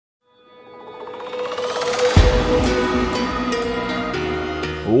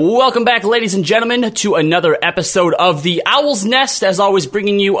Welcome back, ladies and gentlemen, to another episode of The Owl's Nest, as always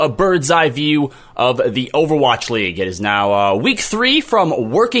bringing you a bird's eye view of the Overwatch League. It is now week 3 from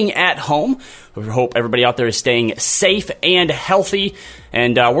working at home. We hope everybody out there is staying safe and healthy.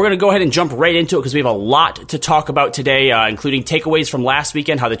 And we're going to go ahead and jump right into it because we have a lot to talk about today, including takeaways from last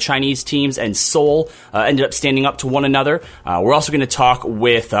weekend, how the Chinese teams and Seoul ended up standing up to one another. We're also going to talk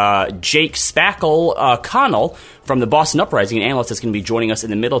with Jake Spackle, Connell, from the Boston Uprising, an analyst that's going to be joining us in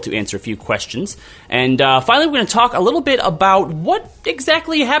the middle to answer a few questions. And finally, we're going to talk a little bit about what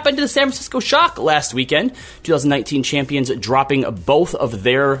exactly happened to the San Francisco Shock last weekend. 2019 champions dropping both of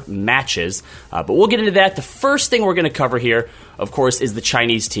their matches. But we'll get into that. The first thing we're going to cover here, of course, is the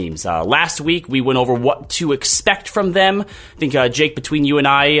Chinese teams. Last week, we went over what to expect from them. I think, Jake, between you and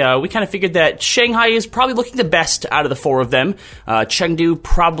I, we kind of figured that Shanghai is probably looking the best out of the 4 of them. Chengdu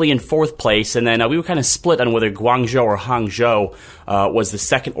probably in 4th place. And then we were kind of split on whether Guangzhou or Hangzhou was the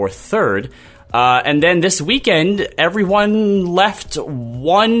 2nd or 3rd. And then this weekend, everyone left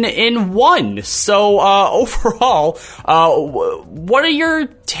 1-1. So overall, what are your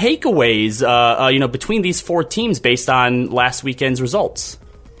takeaways, between these 4 teams based on last weekend's results?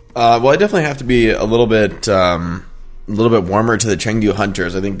 Well, I definitely have to be a little bit warmer to the Chengdu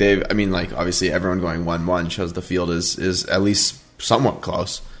Hunters. I think obviously everyone going 1-1 shows the field is at least somewhat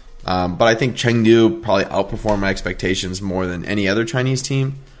close. But I think Chengdu probably outperformed my expectations more than any other Chinese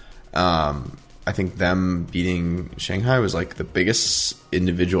team. I think them beating Shanghai was like the biggest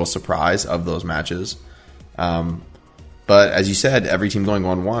individual surprise of those matches. But as you said, every team going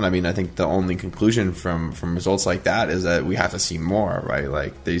 1-1, I mean, I think the only conclusion from results like that is that we have to see more, right?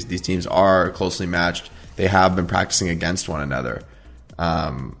 Like these teams are closely matched. They have been practicing against one another.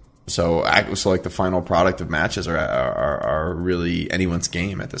 So like the final product of matches are really anyone's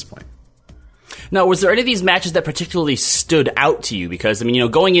game at this point. Now, was there any of these matches that particularly stood out to you? Because,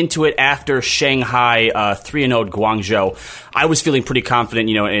 going into it after Shanghai 3-0'd Guangzhou, I was feeling pretty confident,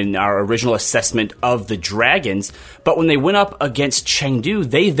 in our original assessment of the Dragons. But when they went up against Chengdu,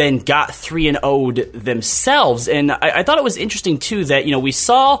 they then got 3-0'd themselves. And I thought it was interesting, too, that, we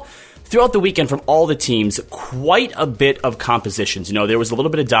saw throughout the weekend from all the teams quite a bit of compositions. There was a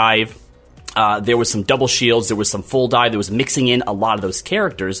little bit of dive. There was some double shields, there was some full dive, there was mixing in a lot of those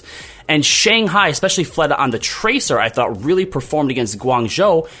characters. And Shanghai, especially Fleta on the Tracer, I thought really performed against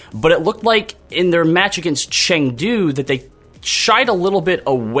Guangzhou, but it looked like in their match against Chengdu that they shied a little bit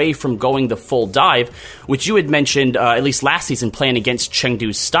away from going the full dive, which you had mentioned, at least last season, playing against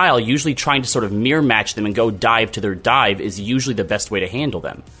Chengdu's style, usually trying to sort of mirror match them and go dive to their dive is usually the best way to handle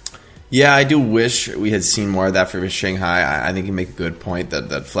them. Yeah, I do wish we had seen more of that for Shanghai. I think you make a good point that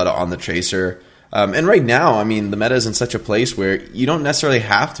Fleta on the Tracer. And right now, the meta is in such a place where you don't necessarily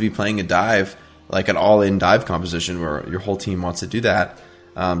have to be playing a dive, like an all-in dive composition where your whole team wants to do that,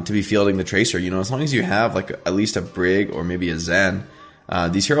 to be fielding the Tracer. As long as you have like at least a Brig or maybe a Zen,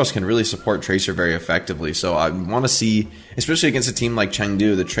 these heroes can really support Tracer very effectively. So I want to see, especially against a team like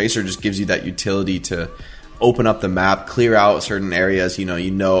Chengdu, the Tracer just gives you that utility to open up the map, clear out certain areas.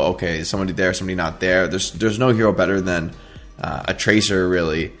 Okay, somebody there, somebody not there. There's no hero better than a Tracer,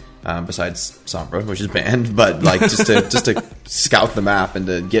 really, besides Sombra, which is banned. But like just to scout the map and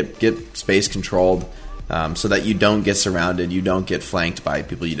to get space controlled, so that you don't get surrounded, you don't get flanked by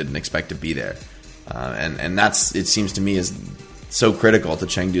people you didn't expect to be there. And that's, it seems to me, is so critical to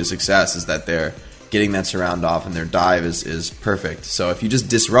Chengdu's success, is that they're getting that surround off and their dive is perfect. So if you just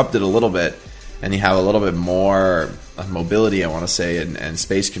disrupt it a little bit, and you have a little bit more mobility, I want to say, and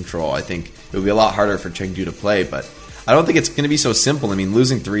space control, I think it would be a lot harder for Chengdu to play. But I don't think it's going to be so simple.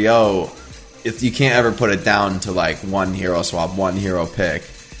 Losing 3-0, you can't ever put it down to like one hero swap, one hero pick.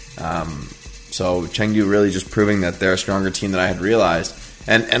 So Chengdu really just proving that they're a stronger team than I had realized.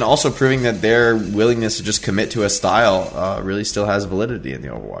 And also proving that their willingness to just commit to a style really still has validity in the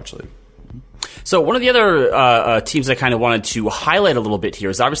Overwatch League. So one of the other teams I kind of wanted to highlight a little bit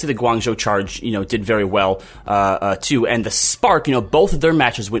here is obviously the Guangzhou Charge, did very well too, and the Spark, both of their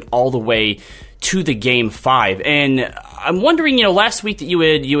matches went all the way to the Game 5. And I'm wondering, last week that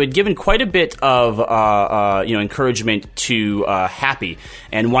you had given quite a bit of encouragement to Happy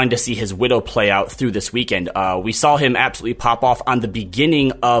and wanted to see his Widow play out through this weekend. We saw him absolutely pop off on the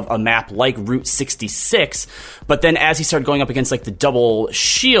beginning of a map like Route 66, but then as he started going up against like the double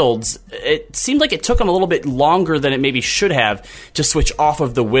shields, it seemed like it took him a little bit longer than it maybe should have to switch off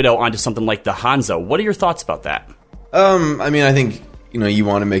of the Widow onto something like the Hangzhou. What are your thoughts about that? I think you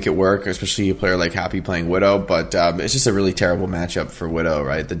want to make it work, especially a player like Happy playing Widow, but it's just a really terrible matchup for Widow,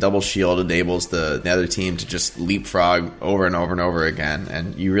 right? The double shield enables the other team to just leapfrog over and over and over again,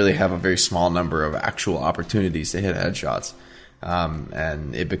 and you really have a very small number of actual opportunities to hit headshots.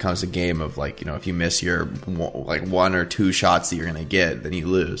 And it becomes a game of like, if you miss your like 1 or 2 shots that you're going to get, then you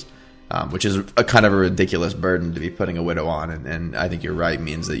lose, which is a kind of a ridiculous burden to be putting a Widow on. And I think you're right,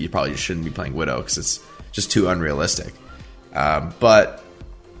 means that you probably shouldn't be playing Widow because it's just too unrealistic. But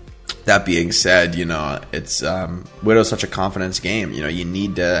that being said, it's Widow's such a confidence game. You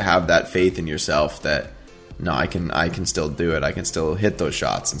need to have that faith in yourself that, no, I can still do it. I can still hit those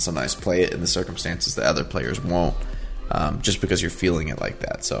shots and sometimes play it in the circumstances that other players won't. Just because you're feeling it like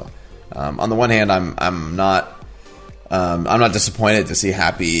that. So, on the one hand, I'm not disappointed to see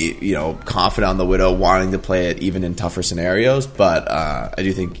Happy, confident on the Widow, wanting to play it even in tougher scenarios. But I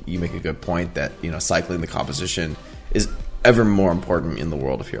do think you make a good point that cycling the composition is ever more important in the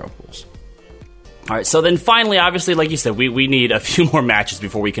world of hero pools. All right, so then finally, obviously, like you said, we need a few more matches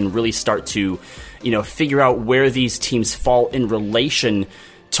before we can really start to, figure out where these teams fall in relation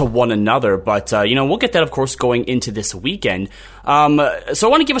to one another. But, we'll get that, of course, going into this weekend. So I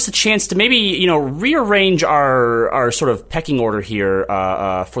want to give us a chance to maybe, rearrange our sort of pecking order here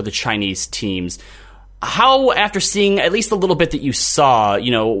for the Chinese teams. How, after seeing at least a little bit that you saw,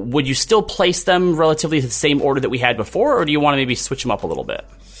 would you still place them relatively the same order that we had before, or do you want to maybe switch them up a little bit?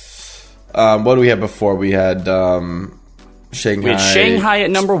 What do we have before? We had Shanghai. We had Shanghai at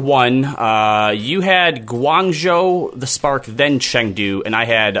number 1. You had Guangzhou, the Spark, then Chengdu, and I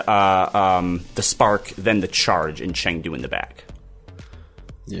had the Spark, then the Charge, and Chengdu in the back.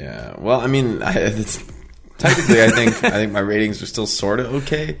 Yeah, well, I mean, technically, I think my ratings are still sort of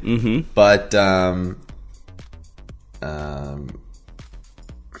okay, but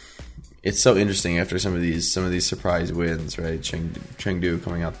it's so interesting after some of these surprise wins, right? Chengdu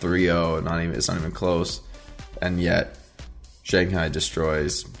coming out 3-0, it's not even close, and yet Shanghai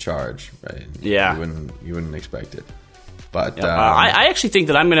destroys Charge, right? Yeah, you wouldn't expect it. But I actually think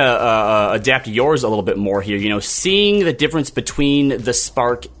that I'm going to adapt yours a little bit more here. Seeing the difference between the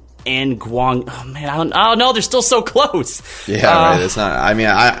Spark and Guang. Oh man, I don't know. They're still so close. Yeah, right. It's not. I mean,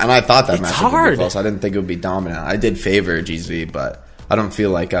 I thought that matchup would be close. I didn't think it would be dominant. I did favor GZ, but I don't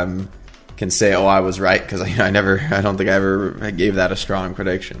feel like can say, I was right, because I don't think I ever gave that a strong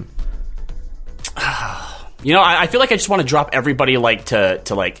prediction. I feel like I just want to drop everybody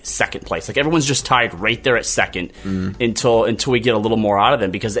to second place. Like everyone's just tied right there at second until we get a little more out of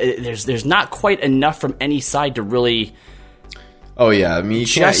them, because there's not quite enough from any side to really. Oh yeah, I mean you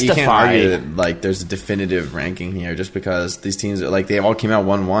can't argue that like there's a definitive ranking here just because these teams like they all came out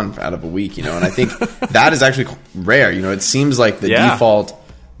 1-1 out of a week, and I think that is actually rare. It seems like the default.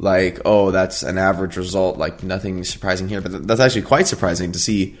 Like, that's an average result, like nothing surprising here. But that's actually quite surprising to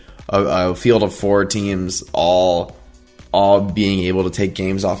see a field of 4 teams all being able to take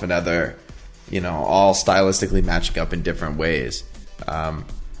games off another, all stylistically matching up in different ways. I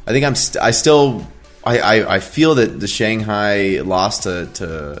think I feel that the Shanghai loss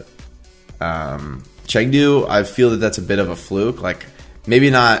to Chengdu, I feel that that's a bit of a fluke. Like,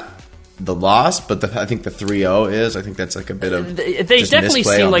 maybe not the loss, but I think the 3-0 is. I think that's like a bit of. They definitely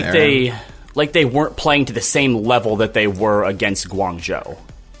seem like they weren't playing to the same level that they were against Guangzhou.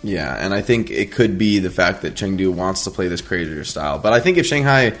 Yeah, and I think it could be the fact that Chengdu wants to play this crazier style. But I think if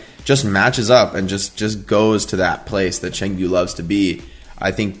Shanghai just matches up and just goes to that place that Chengdu loves to be,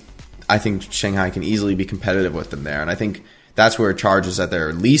 I think Shanghai can easily be competitive with them there. And I think that's where Charge is at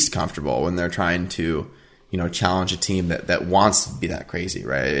their least comfortable when they're trying to challenge a team that wants to be that crazy,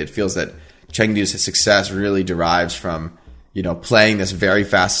 right? It feels that Chengdu's success really derives from, playing this very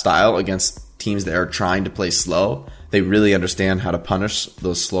fast style against teams that are trying to play slow. They really understand how to punish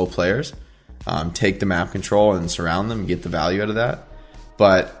those slow players, take the map control and surround them and get the value out of that.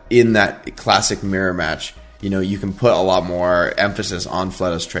 But in that classic mirror match, you can put a lot more emphasis on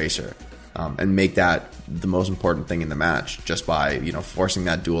Fleda's Tracer and make that the most important thing in the match just by, forcing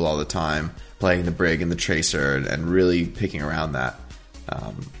that duel all the time, playing the Brig and the Tracer and really picking around that.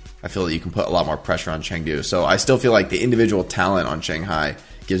 I feel that you can put a lot more pressure on Chengdu. So I still feel like the individual talent on Shanghai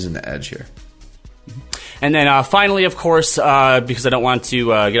gives them the edge here. And then finally, of course, because I don't want to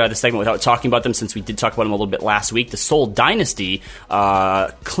get out of the segment without talking about them, since we did talk about them a little bit last week, the Seoul Dynasty,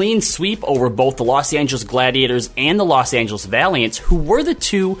 clean sweep over both the Los Angeles Gladiators and the Los Angeles Valiants, who were the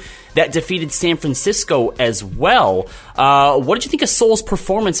two that defeated San Francisco as well. What did you think of Seoul's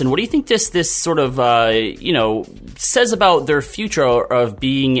performance, and what do you think this sort of says about their future of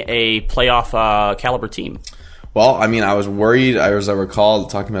being a playoff caliber team? Well, I mean, I was worried. As I recall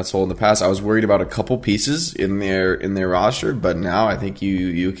talking about Seoul in the past, I was worried about a couple pieces in their roster, but now I think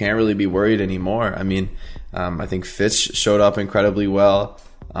you can't really be worried anymore. I mean, I think Fitz showed up incredibly well,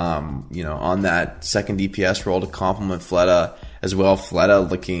 on that second DPS role to complement Fleta, as well. Fleta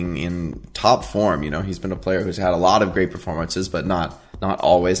looking in top form. He's been a player who's had a lot of great performances, but not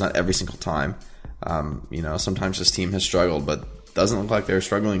always, not every single time. Sometimes this team has struggled, but doesn't look like they're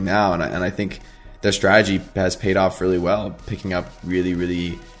struggling now. And I think their strategy has paid off really well, picking up really,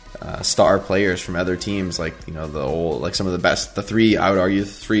 really star players from other teams, like some of the best. I would argue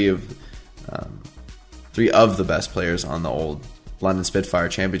three of the best players on the old London Spitfire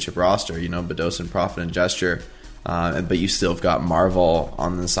Championship roster. Badosin, Profit, and Gesture. But you still have got Marvel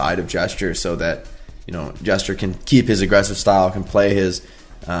on the side of Gesture, so that Gesture can keep his aggressive style, can play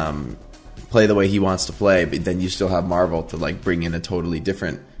play the way he wants to play, but then you still have Marvel to bring in a totally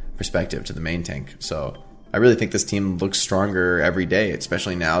different perspective to the main tank. So I really think this team looks stronger every day,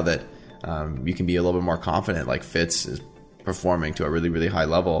 especially now that you can be a little bit more confident. Like Fitz is performing to a really, really high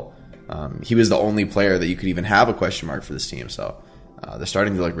level. He was the only player that you could even have a question mark for this team. So they're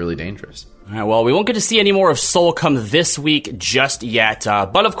starting to look really dangerous. All right, well, we won't get to see any more of Seoul come this week just yet.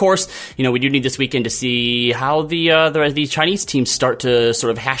 But of course, we do need this weekend to see how the Chinese teams start to sort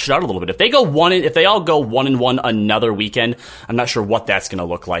of hash it out a little bit. If they all go 1-1 another weekend, I'm not sure what that's going to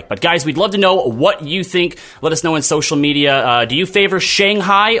look like. But guys, we'd love to know what you think. Let us know in social media. Do you favor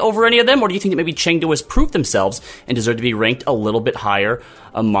Shanghai over any of them, or do you think that maybe Chengdu has proved themselves and deserve to be ranked a little bit higher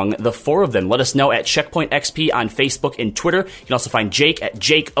among the four of them? Let us know at CheckpointXP on Facebook and Twitter. You can also find Jake at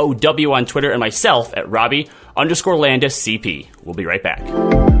JakeOW on Twitter, and myself at Robbie_Landis CP. We'll be right back.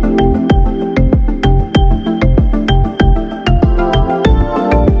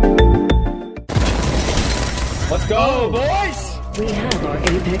 Let's go, boys! We have our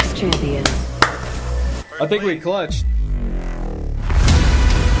Apex champions. I think we clutched.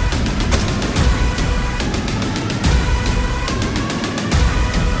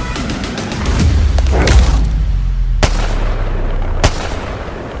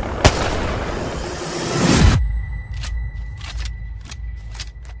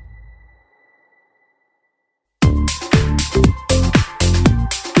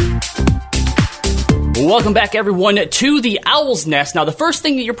 Welcome back, everyone, to the Owl's Nest. Now, the first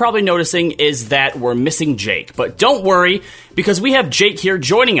thing that you're probably noticing is that we're missing Jake. But don't worry, because we have Jake here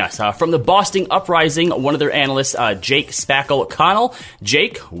joining us from the Boston Uprising, one of their analysts, Jake, Spackle, Connell.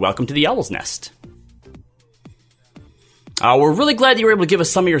 Jake, welcome to the Owl's Nest. We're really glad that you were able to give us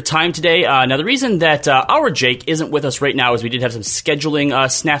some of your time today. Now, the reason that our Jake isn't with us right now is we did have some scheduling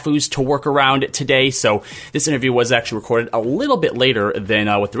snafus to work around today, so this interview was actually recorded a little bit later than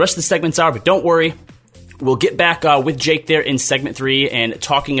what the rest of the segments are, but don't worry. We'll get back with Jake there in segment 3 and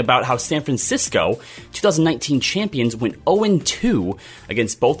talking about how San Francisco, 2019 champions, went 0-2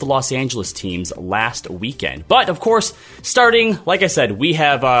 against both the Los Angeles teams last weekend. But, of course, starting, like I said, we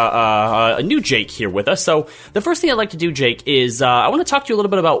have a new Jake here with us. So the first thing I'd like to do, Jake, is I want to talk to you a little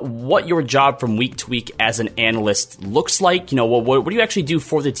bit about what your job from week to week as an analyst looks like. What do you actually do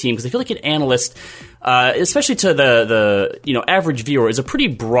for the team? Because I feel like an analyst, especially to the average viewer, is a pretty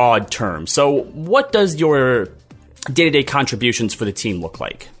broad term. So what does your day-to-day contributions for the team look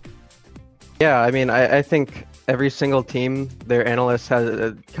like? Yeah, I mean, I think every single team, their analyst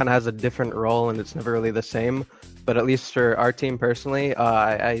has a different role, and it's never really the same. But at least for our team personally,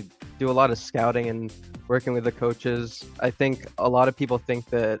 I do a lot of scouting and working with the coaches. I think a lot of people think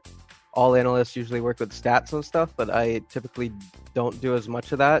that all analysts usually work with stats and stuff, but I typically don't do as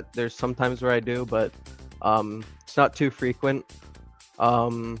much of that. There's some times where I do, but it's not too frequent.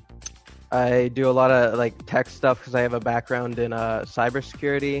 I do a lot of tech stuff because I have a background in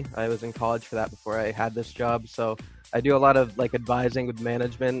cybersecurity. I was in college for that before I had this job, so I do a lot of advising with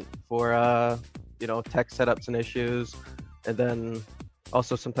management for tech setups and issues, and then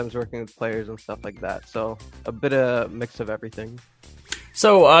also sometimes working with players and stuff like that. So a bit of mix of everything.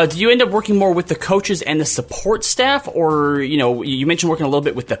 So, do you end up working more with the coaches and the support staff, or, you mentioned working a little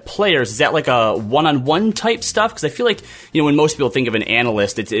bit with the players. Is that like a one-on-one type stuff? Because I feel like, when most people think of an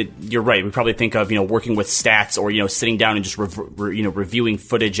analyst, you're right. We probably think of, working with stats or, sitting down and just, reviewing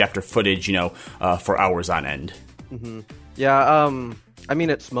footage after footage, for hours on end. Mm-hmm. Yeah, I mean,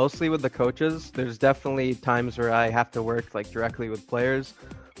 it's mostly with the coaches. There's definitely times where I have to work directly with players.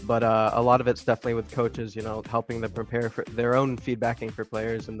 But a lot of it's definitely with coaches, helping them prepare for their own feedbacking for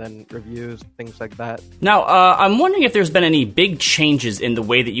players and then reviews, things like that. Now, I'm wondering if there's been any big changes in the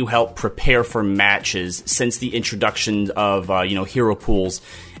way that you help prepare for matches since the introduction of, hero pools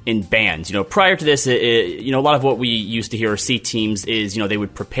in bans. Prior to this, a lot of what we used to hear or see teams is, they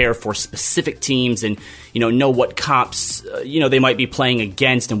would prepare for specific teams and, know what comps, they might be playing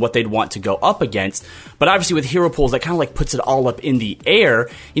against and what they'd want to go up against. But obviously with hero pools, that kind of puts it all up in the air.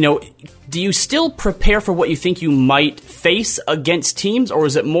 Do you still prepare for what you think you might face against teams, or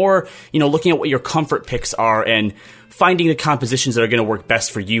is it more, looking at what your comfort picks are and finding the compositions that are going to work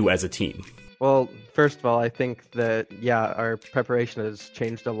best for you as a team? Well, first of all, I think that, our preparation has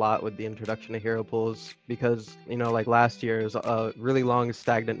changed a lot with the introduction of hero pools because, like last year is a really long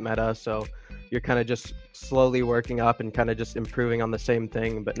stagnant meta, so you're kind of just slowly working up and kind of just improving on the same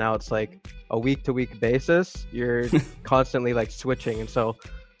thing, but now it's like a week-to-week basis. You're constantly like switching, and so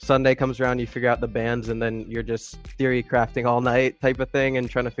Sunday comes around, you figure out the bans, and then you're just theory crafting all night type of thing and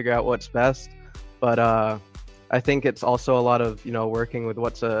trying to figure out what's best. But I think it's also a lot of, working with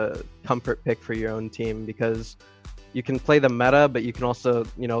what's a comfort pick for your own team, because you can play the meta, but you can also,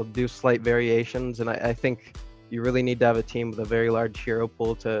 do slight variations. And I think you really need to have a team with a very large hero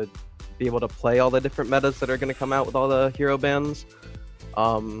pool to be able to play all the different metas that are going to come out with all the hero bans.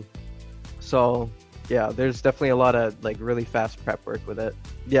 So yeah, there's definitely a lot of like really fast prep work with it.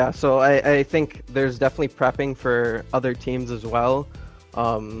 Yeah, so I think there's definitely prepping for other teams as well.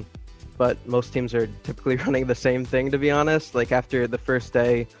 But most teams are typically running the same thing, to be honest. Like after the first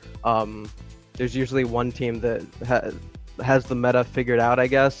day, there's usually one team that has the meta figured out, I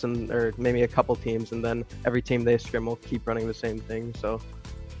guess, or maybe a couple teams, and then every team they scrim will keep running the same thing. So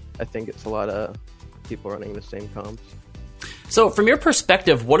I think it's a lot of people running the same comps. So from your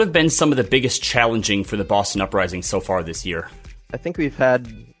perspective, what have been some of the biggest challenging for the Boston Uprising so far this year? I think we've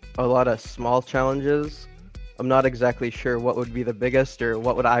had a lot of small challenges. I'm not exactly sure what would be the biggest or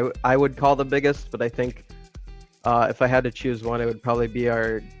what would I would call the biggest, but I think if I had to choose one, it would probably be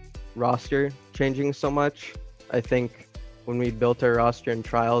our roster changing so much. I think when we built our roster in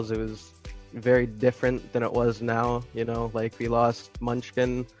Trials, it was very different than it was now. Like we lost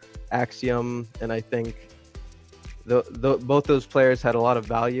Munchkin, Axiom, and I think both those players had a lot of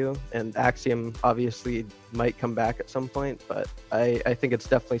value, and Axiom obviously might come back at some point, but I think it's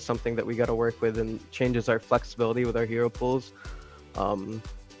definitely something that we got to work with and changes our flexibility with our hero pools.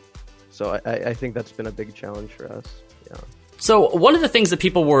 So I think that's been a big challenge for us. Yeah. So one of the things that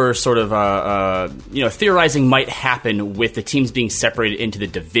people were sort of theorizing might happen with the teams being separated into the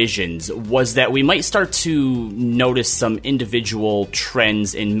divisions was that we might start to notice some individual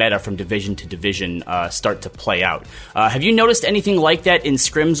trends in meta from division to division start to play out. Have you noticed anything like that in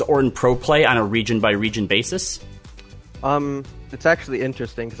scrims or in pro play on a region-by-region basis? It's actually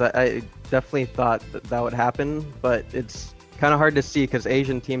interesting because I definitely thought that would happen, but it's kind of hard to see because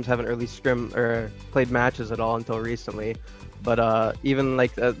Asian teams haven't really scrimmed or played matches at all until recently. But even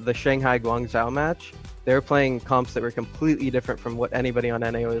like the Shanghai Guangzhou match, they were playing comps that were completely different from what anybody on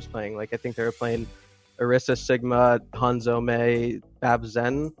NA was playing. Like I think they were playing Orisa Sigma, Hanzhou Mei, Bab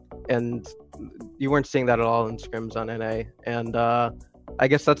Zen, and you weren't seeing that at all in scrims on NA. And I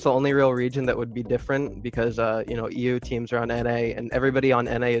guess that's the only real region that would be different because EU teams are on NA and everybody on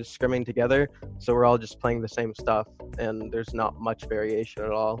NA is scrimming together, so we're all just playing the same stuff and there's not much variation at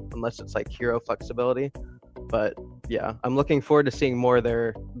all unless it's like hero flexibility. But yeah, I'm looking forward to seeing more of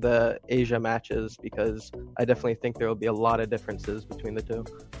the Asia matches because I definitely think there will be a lot of differences between the two.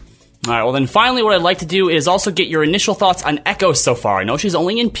 All right, well then finally what I'd like to do is also get your initial thoughts on Echo so far. I know she's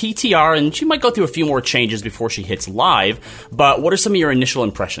only in PTR and she might go through a few more changes before she hits live, but what are some of your initial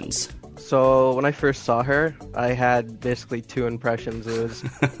impressions? So when I first saw her, I had basically two impressions. It was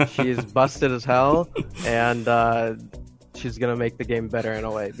she's busted as hell and she's going to make the game better in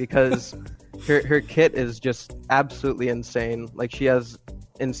a way because her kit is just absolutely insane. Like she has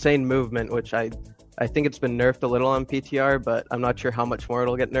insane movement, which I think it's been nerfed a little on PTR, but I'm not sure how much more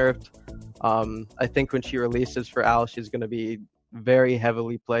it'll get nerfed. I think when she releases for Al, she's going to be very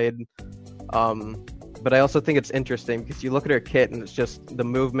heavily played. But I also think it's interesting because you look at her kit and it's just the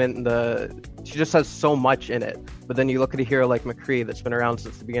movement and she just has so much in it. But then you look at a hero like McCree that's been around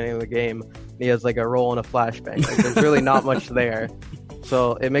since the beginning of the game, and he has like a roll and a flashbang. Like, there's really not much there.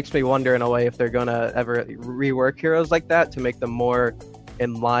 So it makes me wonder in a way if they're going to ever rework heroes like that to make them more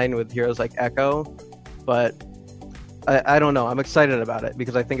in line with heroes like Echo. But I don't know. I'm excited about it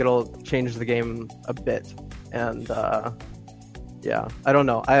because I think it'll change the game a bit. And yeah, I don't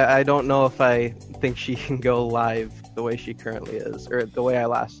know. I don't know if I think she can go live the way she currently is or the way I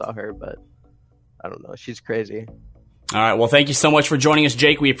last saw her, but I don't know. She's crazy. All right. Well, thank you so much for joining us,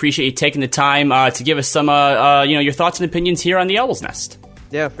 Jake. We appreciate you taking the time to give us some, your thoughts and opinions here on the Owl's Nest.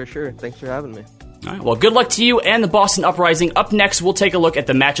 Yeah, for sure. Thanks for having me. All right. Well, good luck to you and the Boston Uprising. Up next, we'll take a look at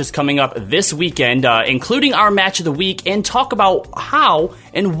the matches coming up this weekend, including our match of the week, and talk about how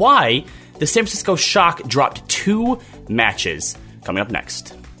and why the San Francisco Shock dropped 2 matches. Coming up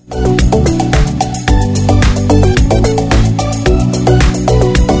next.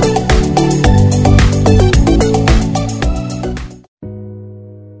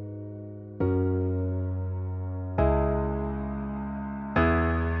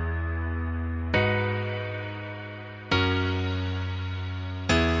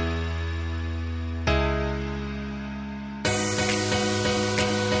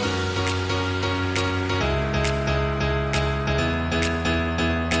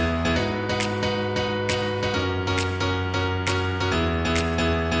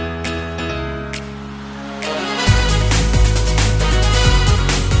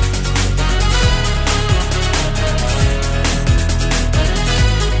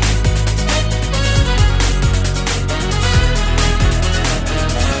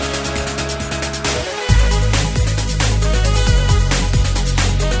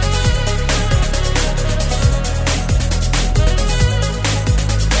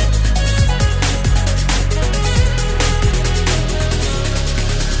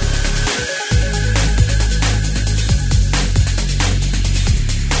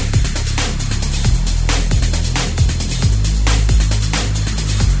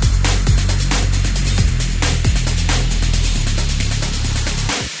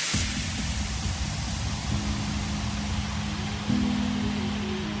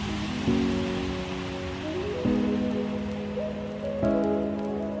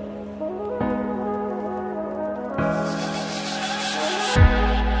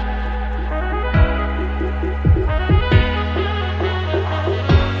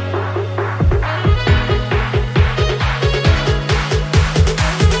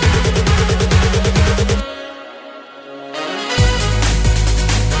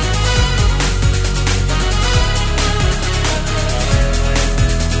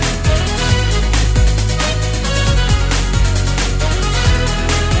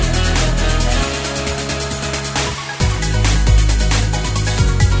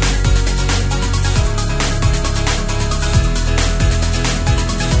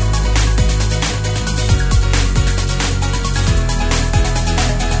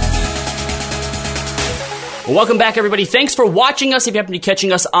 Welcome back, everybody. Thanks for watching us if you happen to be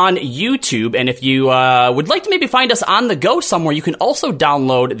catching us on YouTube. And if you would like to maybe find us on the go somewhere, you can also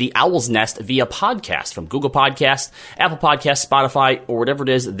download the Owl's Nest via podcast from Google Podcasts, Apple Podcasts, Spotify, or whatever it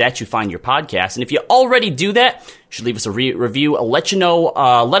is that you find your podcast. And if you already do that, you should leave us a review, let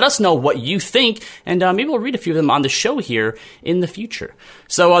us know what you think, and maybe we'll read a few of them on the show here in the future.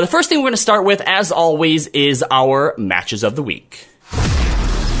 So the first thing we're going to start with, as always, is our matches of the week.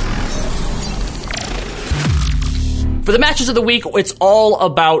 For the matches of the week, it's all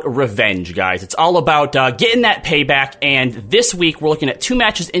about revenge, guys. It's all about getting that payback, and this week we're looking at two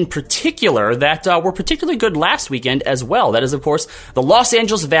matches in particular that were particularly good last weekend as well. That is, of course, the Los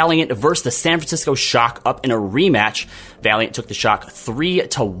Angeles Valiant versus the San Francisco Shock up in a rematch. Valiant took the Shock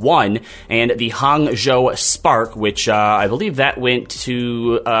 3-1, and the Hangzhou Spark, which I believe that went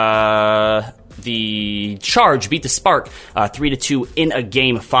to... the Charge beat the Spark 3-2 in a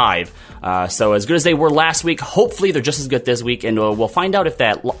Game 5. So as good as they were last week, hopefully they're just as good this week, and we'll find out if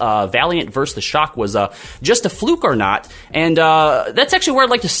that Valiant versus the Shock was just a fluke or not. And that's actually where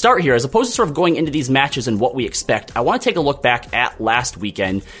I'd like to start here. As opposed to sort of going into these matches and what we expect, I want to take a look back at last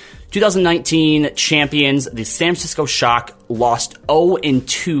weekend. 2019 champions, the San Francisco Shock, lost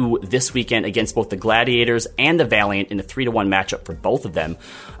 0-2 this weekend against both the Gladiators and the Valiant in a 3-1 matchup for both of them.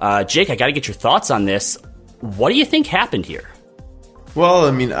 Jake, I got to get your thoughts on this. What do you think happened here? Well,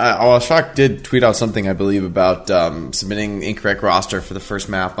 I mean, Shock did tweet out something, I believe, about submitting incorrect roster for the first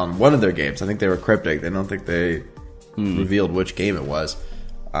map on one of their games. I think they were cryptic. I don't think they revealed which game it was.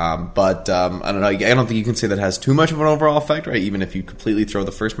 But I don't know. I don't think you can say that has too much of an overall effect, right? Even if you completely throw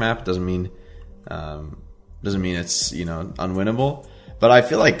the first map, it doesn't mean it's unwinnable. But I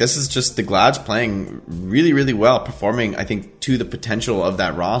feel like this is just the Glads playing really, really well, performing, I think, to the potential of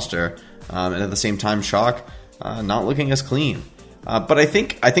that roster, and at the same time, Shock not looking as clean. But I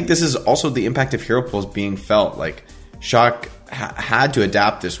think this is also the impact of hero pools being felt. Like Shock had to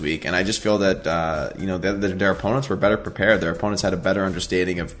adapt this week, and I just feel that their opponents were better prepared. Their opponents had a better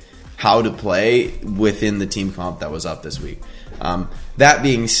understanding of how to play within the team comp that was up this week. That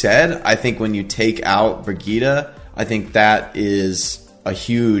being said, I think when you take out Brigitte, I think that is a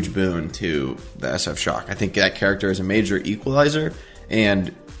huge boon to the SF Shock. I think that character is a major equalizer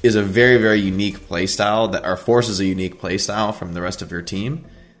and is a very, very unique playstyle that forces a unique playstyle from the rest of your team.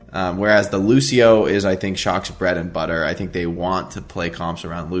 Whereas the Lucio is, I think, Shock's bread and butter. I think they want to play comps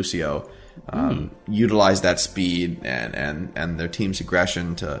around Lucio, utilize that speed and their team's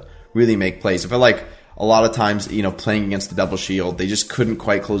aggression to really make plays. I feel like a lot of times, playing against the double shield, they just couldn't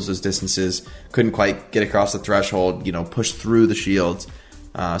quite close those distances, couldn't quite get across the threshold, push through the shields.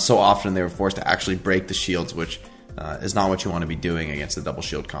 So often they were forced to actually break the shields, which is not what you want to be doing against the double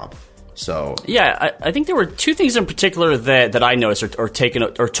shield comp. So yeah, I think there were two things in particular that I noticed or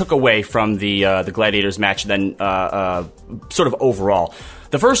took away from the Gladiators match. Then sort of overall,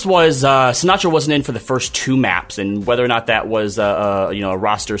 the first was Sinatra wasn't in for the first two maps, and whether or not that was a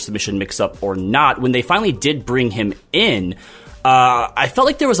roster submission mix-up or not, when they finally did bring him in, I felt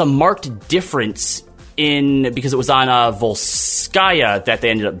like there was a marked difference because it was on Volskaya that they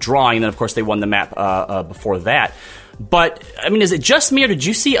ended up drawing, and then of course they won the map before that. But, I mean, is it just me, or did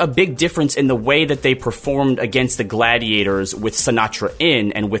you see a big difference in the way that they performed against the Gladiators with Sinatra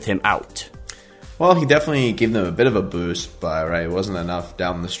in and with him out? Well, he definitely gave them a bit of a boost, but it wasn't enough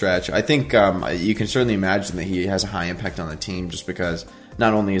down the stretch. I think you can certainly imagine that he has a high impact on the team just because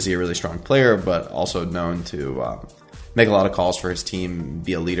not only is he a really strong player, but also known to make a lot of calls for his team,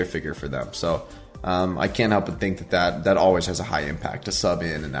 be a leader figure for them. So I can't help but think that always has a high impact to sub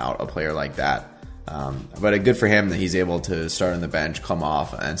in and out a player like that. But good for him that he's able to start on the bench, come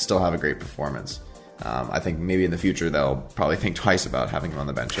off, and still have a great performance. I think maybe in the future they'll probably think twice about having him on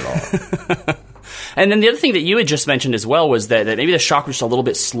the bench at all. And then the other thing that you had just mentioned as well was that maybe the Shock was just a little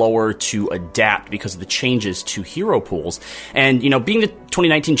bit slower to adapt because of the changes to hero pools. And, being the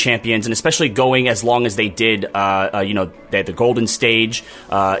 2019 champions, and especially going as long as they did, they had the Golden Stage,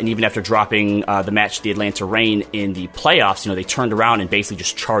 and even after dropping the match, the Atlanta Reign, in the playoffs, they turned around and basically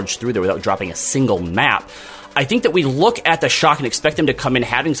just charged through there without dropping a single map. I think that we look at the Shock and expect them to come in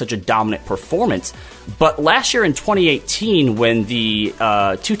having such a dominant performance. But last year in 2018, when the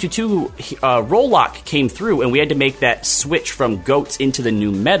 2-2-2 roll lock came through and we had to make that switch from GOATs into the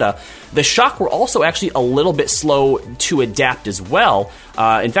new meta, the Shock were also actually a little bit slow to adapt as well.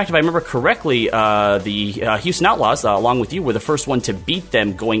 In fact, if I remember correctly, the Houston Outlaws, along with you, were the first one to beat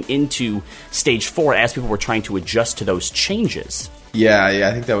them going into Stage 4 as people were trying to adjust to those changes. Yeah,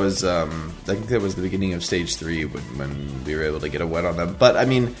 I think that was the beginning of Stage 3 when we were able to get a win on them. But I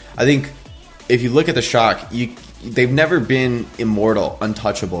mean, I think if you look at the Shock, they've never been immortal,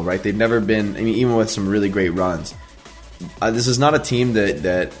 untouchable, right? They've never been, I mean, even with some really great runs. This is not a team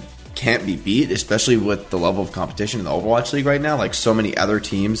that can't be beat, especially with the level of competition in the Overwatch League right now. Like, so many other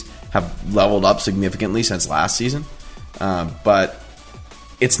teams have leveled up significantly since last season. But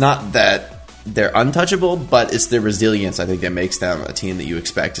it's not that they're untouchable, but it's their resilience, I think, that makes them a team that you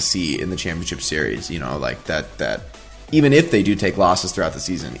expect to see in the championship series. You know, like that even if they do take losses throughout the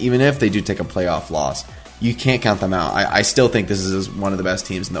season, even if they do take a playoff loss, you can't count them out. I still think this is one of the best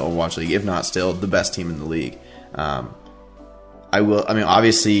teams in the Overwatch League, if not still the best team in the league.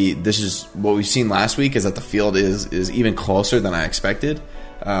 Obviously, this is what we've seen last week, is that the field is even closer than I expected.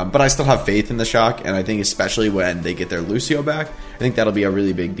 But I still have faith in the Shock, and I think especially when they get their Lucio back, I think that'll be a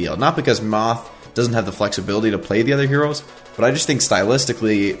really big deal. Not because Moth doesn't have the flexibility to play the other heroes, but I just think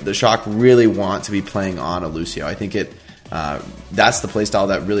stylistically, the Shock really want to be playing on a Lucio. I think that's the playstyle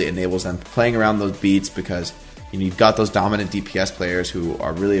that really enables them playing around those beats, because you've got those dominant DPS players who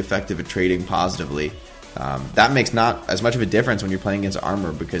are really effective at trading positively. That makes not as much of a difference when you're playing against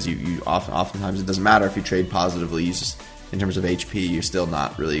armor, because you oftentimes it doesn't matter if you trade positively. You just, in terms of HP, you're still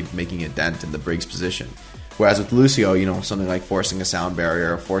not really making a dent in the Briggs position. Whereas with Lucio, something like forcing a sound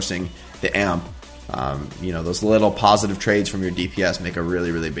barrier or forcing the amp, those little positive trades from your DPS make a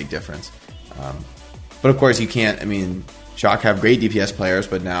really, really big difference. But of course, you can't. I mean, Shock have great DPS players,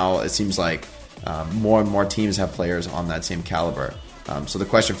 but now it seems like more and more teams have players on that same caliber. So the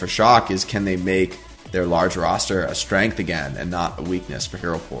question for Shock is, can they make their large roster a strength again and not a weakness for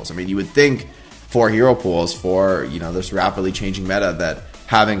hero pools? I mean, you would think for hero pools, for this rapidly changing meta, that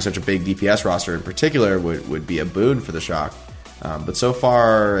having such a big DPS roster in particular would be a boon for the Shock. But so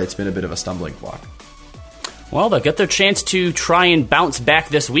far, it's been a bit of a stumbling block. Well, they'll get their chance to try and bounce back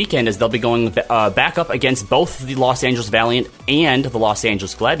this weekend, as they'll be going back up against both the Los Angeles Valiant and the Los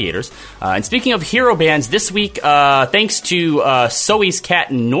Angeles Gladiators. And speaking of hero bans, this week, thanks to Zoe's cat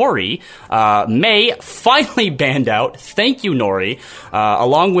Nori, May finally banned out. Thank you, Nori.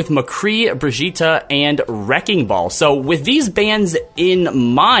 Along with McCree, Brigitte, and Wrecking Ball. So with these bans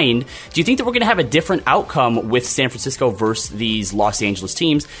in mind, do you think that we're going to have a different outcome with San Francisco versus these Los Angeles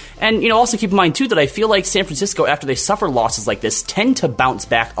teams? And also keep in mind, too, that I feel like San Francisco, after they suffer losses like this, tend to bounce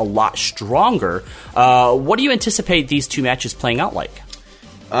back a lot stronger. What do you anticipate these two matches playing out like?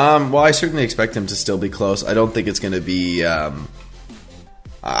 Well, I certainly expect them to still be close. I don't think it's going to be.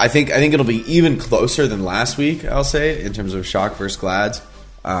 I think it'll be even closer than last week, I'll say, in terms of Shock versus Glads.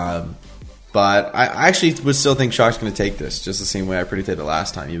 But I actually would still think Shock's going to take this, just the same way I predicted it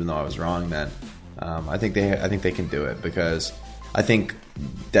last time, even though I was wrong then. I think they can do it, because I think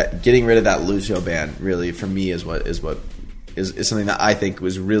that getting rid of that Lucio ban really, for me, is something that I think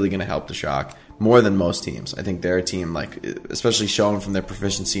was really going to help the Shock more than most teams. I think they're a team, like, especially shown from their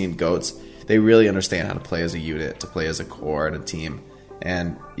proficiency in GOATs, they really understand how to play as a unit, to play as a core and a team.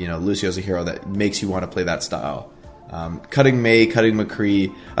 And Lucio's a hero that makes you want to play that style. Cutting May, cutting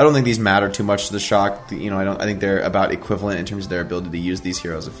McCree, I don't think these matter too much to the Shock. I think they're about equivalent in terms of their ability to use these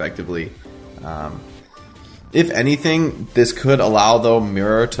heroes effectively. If anything, this could allow, though,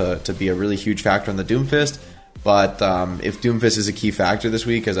 Mirror to be a really huge factor in the Doomfist. But if Doomfist is a key factor this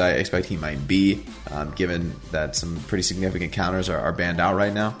week, as I expect he might be, given that some pretty significant counters are banned out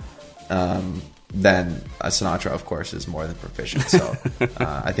right now, then Sinatra, of course, is more than proficient. So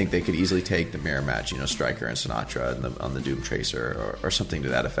I think they could easily take the mirror match, Striker and Sinatra on the Doom Tracer or something to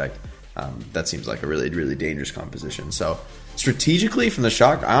that effect. That seems like a really, really dangerous composition. So strategically, from the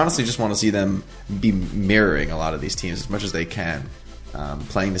Shock, I honestly just want to see them be mirroring a lot of these teams as much as they can,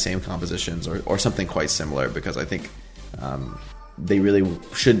 playing the same compositions or something quite similar, because I think they really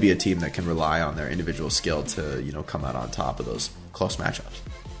should be a team that can rely on their individual skill to come out on top of those close matchups.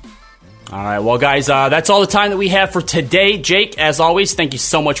 All right, well, guys, that's all the time that we have for today. Jake, as always, thank you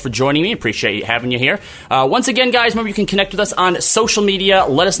so much for joining me. Appreciate having you here. Once again, guys, remember you can connect with us on social media.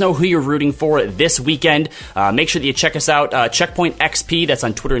 Let us know who you're rooting for this weekend. Make sure that you check us out, CheckpointXP, that's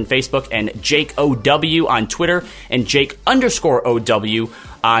on Twitter and Facebook, and Jake OW on Twitter, and Jake_OW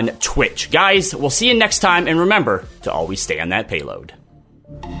on Twitch. Guys, we'll see you next time, and remember to always stay on that payload.